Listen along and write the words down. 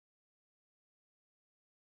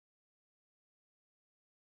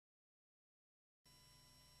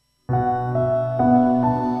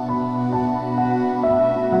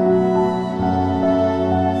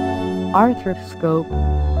Arthroscope.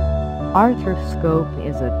 Arthroscope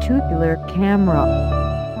is a tubular camera.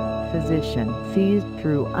 Physician sees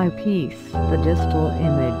through eyepiece the distal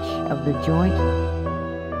image of the joint.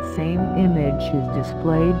 Same image is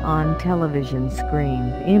displayed on television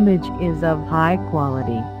screen. Image is of high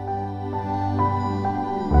quality.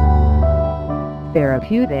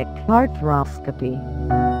 Therapeutic arthroscopy.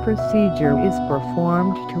 Procedure is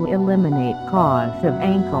performed to eliminate cause of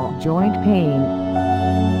ankle joint pain.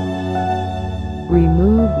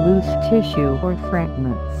 Remove loose tissue or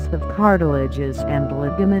fragments of cartilages and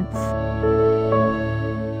ligaments.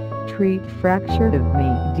 Treat fracture of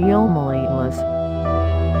medial malleolus.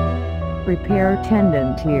 Repair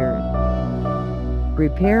tendon tear.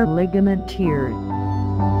 Repair ligament tear.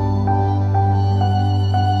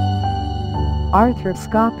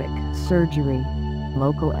 Arthroscopic surgery.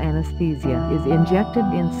 Local anesthesia is injected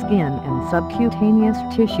in skin and subcutaneous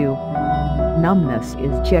tissue. Numbness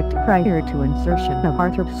is checked prior to insertion of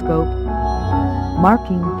arthroscope.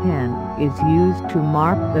 Marking pen is used to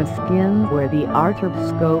mark the skin where the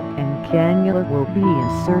arthroscope and cannula will be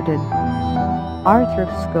inserted.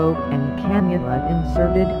 Arthroscope and cannula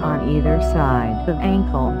inserted on either side of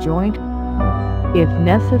ankle joint. If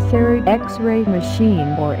necessary, X-ray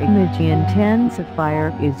machine or image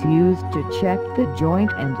intensifier is used to check the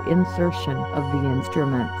joint and insertion of the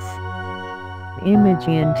instruments. Image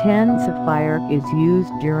intensifier is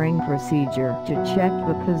used during procedure to check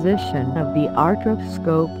the position of the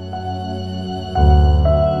arthroscope.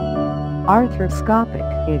 Arthroscopic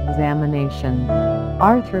examination.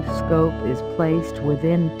 Arthroscope is placed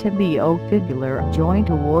within tibiofibular joint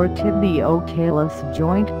or tibiotalus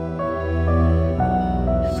joint.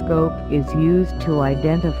 Scope is used to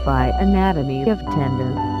identify anatomy of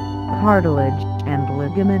tendon, cartilage, and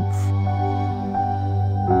ligaments.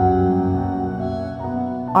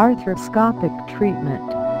 Arthroscopic treatment.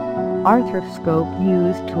 Arthroscope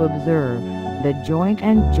used to observe the joint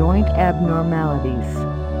and joint abnormalities.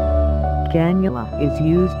 Cannula is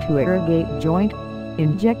used to irrigate joint,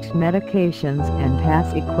 inject medications and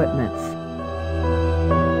pass equipments.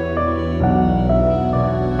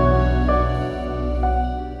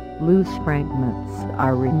 Loose fragments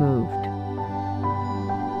are removed.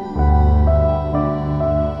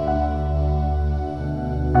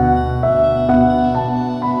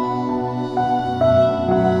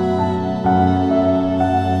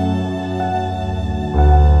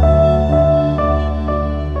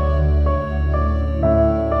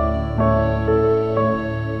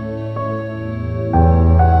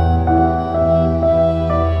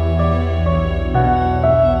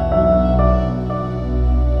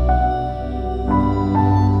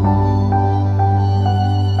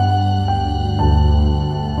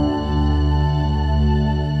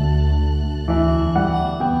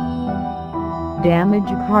 Damaged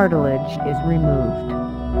cartilage is removed.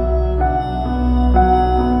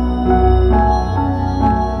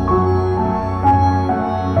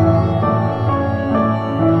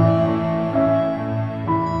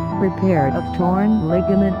 Repair of torn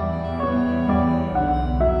ligament.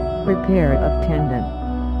 Repair of tendon.